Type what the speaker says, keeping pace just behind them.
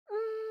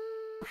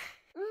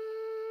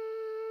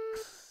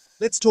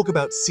Let's talk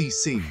about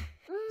CC,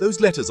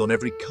 those letters on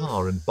every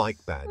car and bike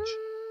badge.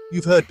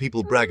 You've heard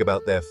people brag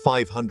about their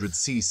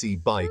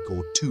 500cc bike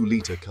or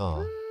 2-liter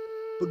car.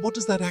 But what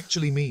does that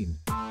actually mean?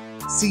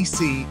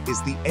 CC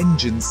is the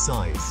engine's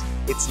size,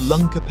 its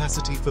lung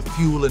capacity for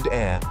fuel and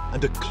air,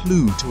 and a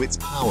clue to its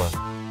power.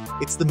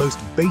 It's the most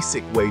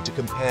basic way to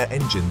compare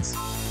engines,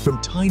 from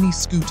tiny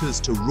scooters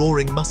to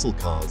roaring muscle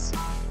cars.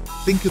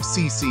 Think of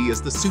CC as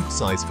the suit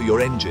size for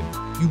your engine.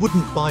 You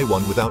wouldn't buy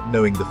one without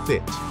knowing the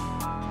fit.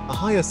 A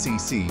higher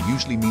CC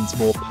usually means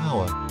more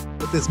power,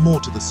 but there's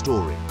more to the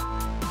story.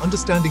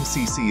 Understanding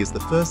CC is the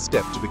first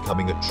step to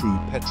becoming a true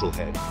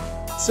petrolhead.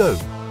 So,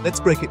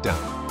 let's break it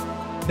down.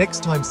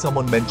 Next time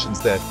someone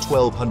mentions their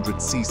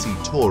 1200cc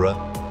Tourer,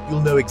 you'll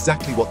know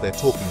exactly what they're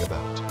talking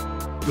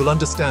about. You'll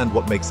understand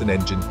what makes an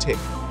engine tick,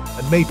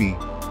 and maybe,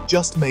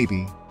 just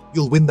maybe,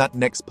 you'll win that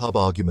next pub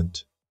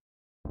argument.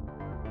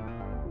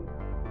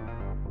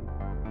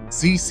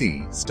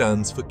 cc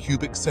stands for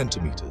cubic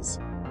centimeters,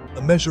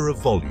 a measure of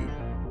volume,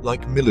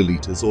 like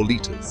milliliters or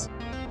liters.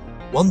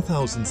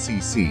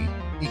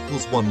 1000cc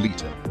equals 1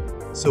 liter,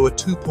 so a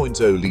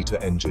 2.0-liter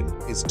engine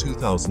is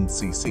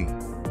 2000cc.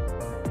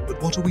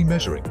 But what are we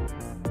measuring?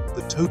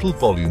 The total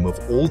volume of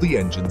all the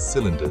engine's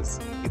cylinders,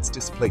 its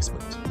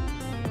displacement.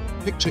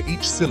 Picture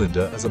each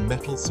cylinder as a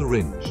metal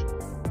syringe.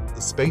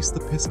 The space the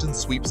piston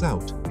sweeps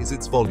out is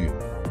its volume.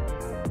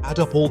 Add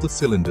up all the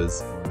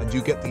cylinders and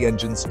you get the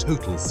engine's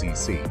total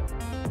cc.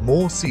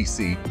 More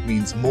cc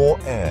means more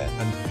air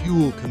and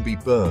fuel can be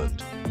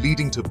burned,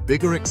 leading to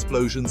bigger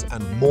explosions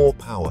and more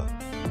power.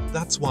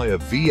 That's why a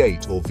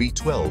V8 or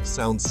V12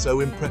 sounds so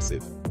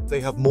impressive.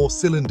 They have more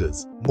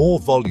cylinders, more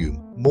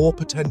volume, more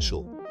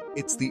potential.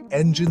 It's the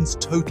engine's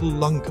total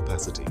lung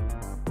capacity.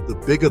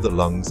 The bigger the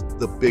lungs,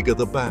 the bigger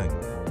the bang.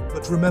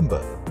 But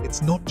remember,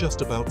 it's not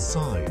just about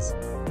size.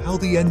 How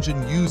the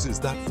engine uses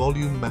that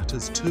volume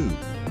matters too.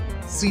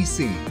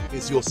 cc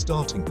is your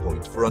starting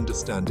point for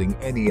understanding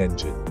any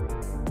engine.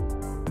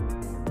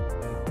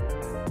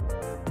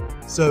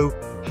 So,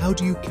 how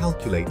do you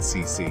calculate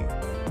cc?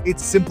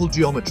 It's simple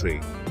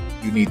geometry.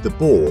 You need the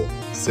bore,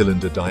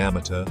 cylinder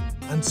diameter,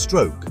 and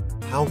stroke,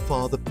 how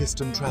far the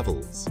piston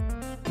travels.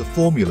 The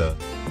formula,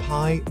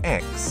 pi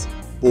x,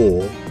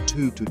 bore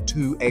 2 to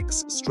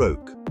 2x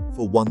stroke,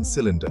 for 1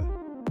 cylinder.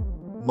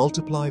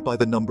 Multiply by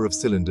the number of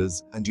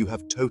cylinders and you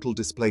have total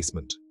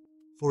displacement.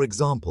 For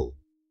example,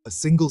 a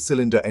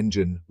single-cylinder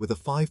engine with a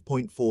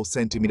 5.4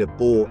 centimeter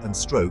bore and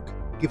stroke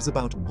gives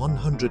about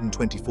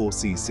 124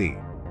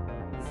 cc.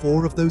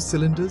 4 of those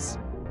cylinders?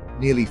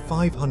 Nearly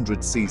 500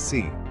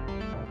 cc.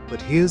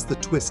 But here's the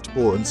twist: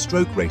 bore and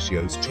stroke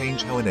ratios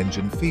change how an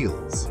engine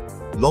feels.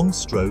 Long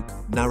stroke,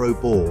 narrow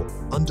bore,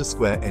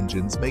 undersquare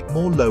engines make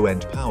more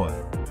low-end power.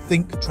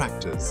 Think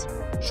tractors.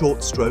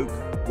 Short stroke,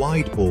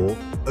 wide bore,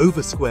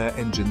 oversquare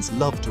engines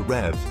love to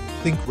rev.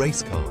 Think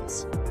race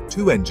cars.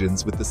 2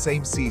 engines with the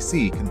same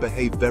cc can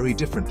behave very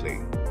differently.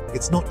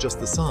 It's not just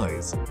the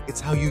size,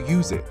 it's how you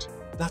use it.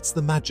 That's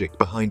the magic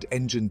behind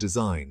engine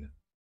design.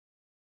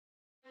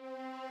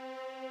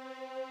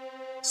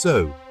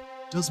 So,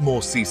 does more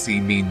cc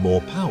mean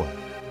more power?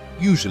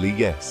 Usually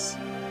yes.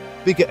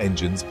 Bigger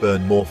engines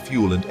burn more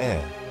fuel and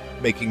air,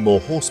 making more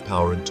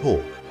horsepower and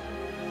torque.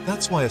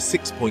 That's why a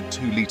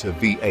 6.2-liter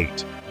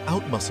V8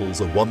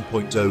 outmuscles a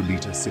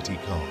 1.0-liter city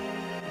car.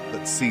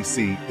 But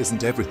cc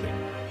isn't everything.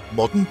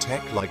 Modern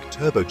tech like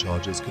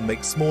turbochargers can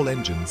make small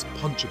engines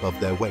punch above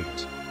their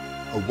weight.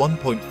 A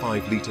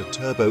 1.5-liter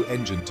turbo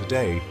engine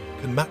today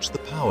can match the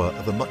power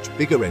of a much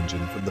bigger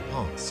engine from the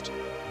past.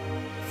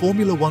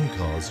 Formula One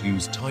cars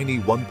use tiny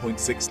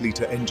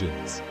 1.6-liter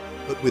engines,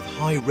 but with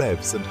high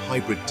revs and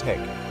hybrid tech,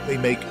 they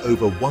make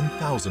over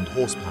 1,000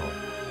 horsepower.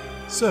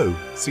 So,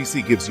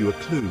 cc gives you a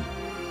clue,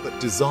 but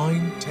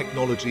design,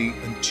 technology,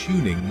 and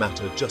tuning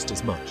matter just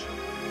as much.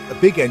 A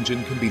big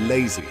engine can be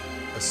lazy,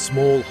 a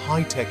small,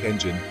 high-tech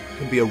engine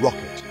can be a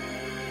rocket.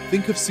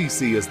 Think of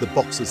cc as the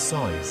boxer's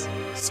size.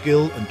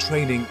 Skill and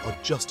training are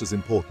just as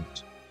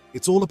important.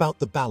 It's all about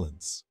the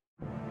balance.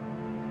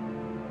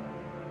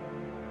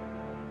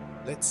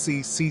 Let's see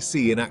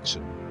cc in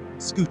action.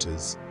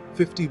 Scooters,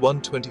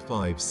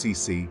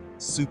 5125cc,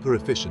 super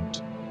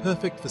efficient,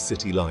 perfect for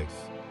city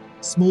life.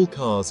 Small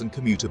cars and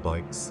commuter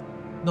bikes,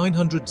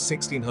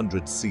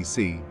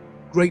 900-1600cc,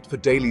 great for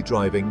daily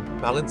driving,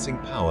 balancing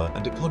power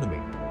and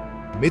economy.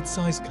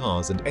 Mid-size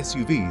cars and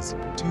SUVs,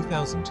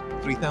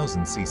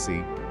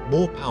 2000-3000cc,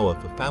 more power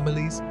for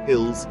families,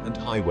 hills and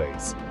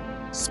highways.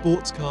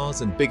 Sports cars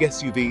and big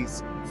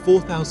SUVs,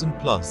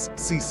 4000+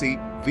 cc,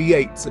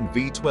 V8s and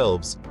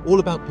V12s, all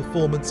about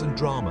performance and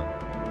drama.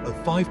 A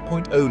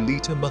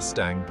 5.0-liter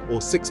Mustang or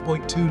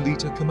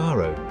 6.2-liter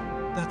Camaro,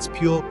 that's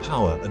pure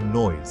power and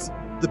noise.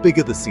 The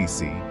bigger the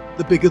cc,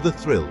 the bigger the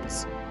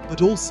thrills,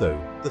 but also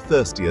the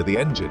thirstier the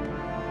engine.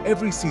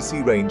 Every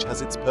cc range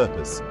has its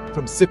purpose,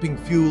 from sipping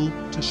fuel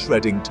to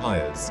shredding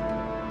tires.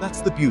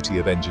 That's the beauty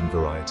of engine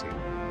variety.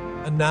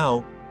 And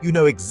now, you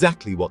know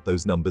exactly what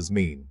those numbers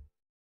mean.